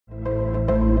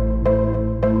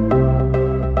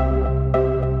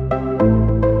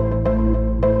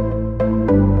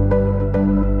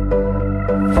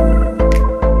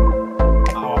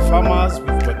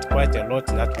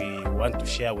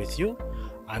share with you.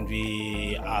 And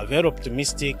we are very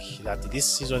optimistic that this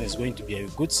season is going to be a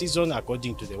good season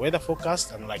according to the weather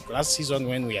forecast, unlike last season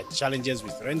when we had challenges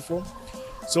with rainfall.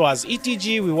 So as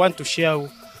ETG, we want to share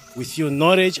with you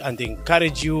knowledge and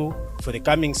encourage you for the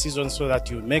coming season so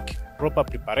that you make proper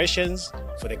preparations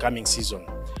for the coming season.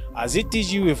 As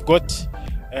ETG, we've got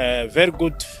very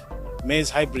good maize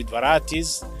hybrid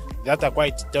varieties that are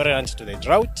quite tolerant to the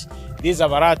drought. These are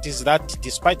varieties that,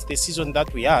 despite the season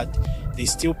that we had, they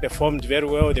still performed very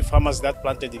well. The farmers that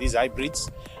planted these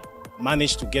hybrids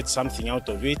managed to get something out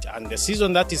of it. And the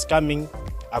season that is coming,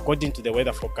 according to the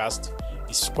weather forecast,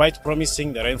 is quite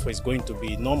promising. The rainfall is going to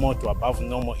be normal to above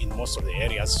normal in most of the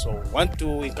areas. So we want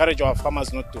to encourage our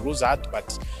farmers not to lose heart,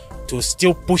 but to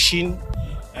still push in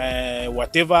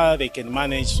whatever they can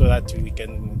manage so that we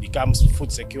can become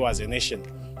food secure as a nation.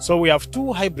 So we have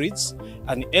two hybrids,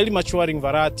 an early maturing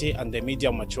variety and a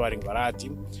medium maturing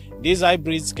variety. These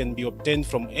hybrids can be obtained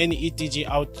from any ETG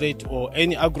outlet or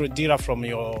any agro dealer from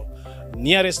your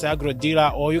nearest agro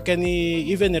dealer, or you can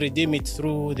even redeem it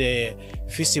through the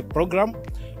FISI program.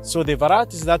 So the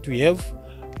varieties that we have,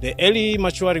 the early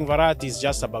maturing variety is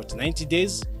just about 90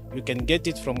 days. You can get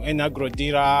it from any agro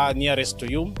dealer nearest to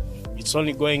you. It's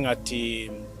only going at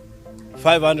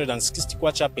 560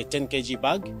 kwacha per 10 kg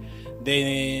bag.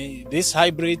 This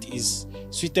hybrid is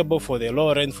suitable for the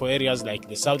low rainfall areas like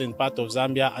the southern part of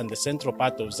Zambia and the central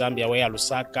part of Zambia where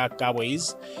Lusaka, Kabwe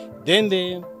is. Then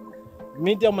the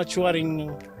medium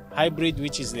maturing hybrid,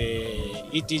 which is the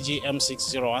ETG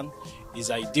M601, is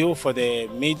ideal for the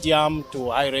medium to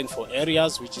high rainfall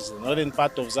areas, which is the northern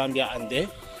part of Zambia and the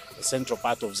central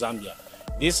part of Zambia.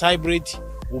 This hybrid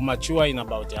will mature in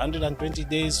about 120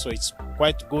 days, so it's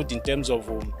quite good in terms of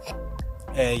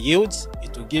yields.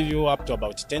 It will give you up to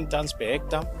about 10 tons per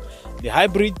hectare. The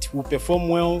hybrid will perform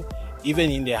well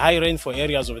even in the high rainfall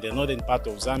areas of the northern part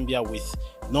of Zambia with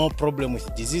no problem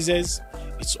with diseases.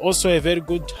 It's also a very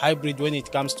good hybrid when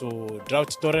it comes to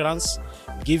drought tolerance,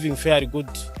 giving fairly good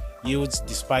yields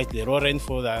despite the raw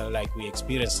rainfall that, like we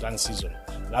experienced last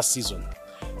season.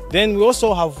 Then we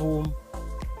also have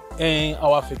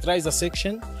our fertilizer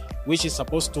section, which is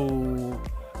supposed to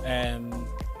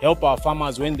help our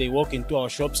farmers when they walk into our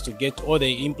shops to get all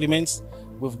the implements.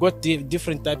 We've got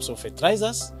different types of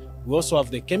fertilizers. We also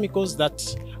have the chemicals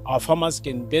that our farmers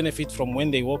can benefit from when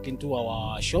they walk into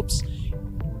our shops.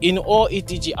 In all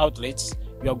ETG outlets,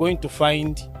 you are going to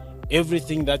find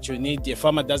everything that you need. The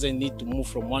farmer doesn't need to move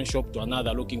from one shop to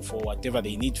another looking for whatever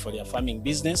they need for their farming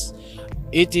business.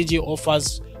 ETG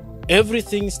offers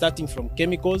everything starting from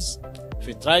chemicals,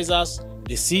 fertilizers,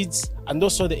 the seeds, and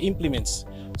also the implements.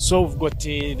 So we've got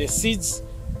the seeds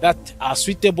that are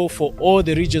suitable for all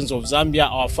the regions of Zambia.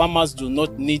 Our farmers do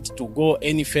not need to go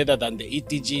any further than the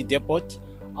ETG depot.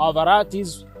 Our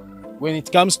varieties, when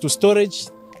it comes to storage,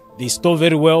 they store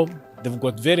very well. They've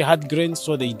got very hard grains,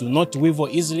 so they do not weevil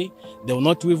easily. They will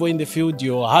not weevil in the field.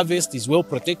 Your harvest is well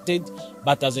protected.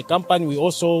 But as a company, we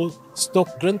also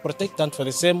stock grain protectant for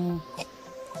the same,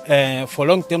 for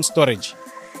long-term storage.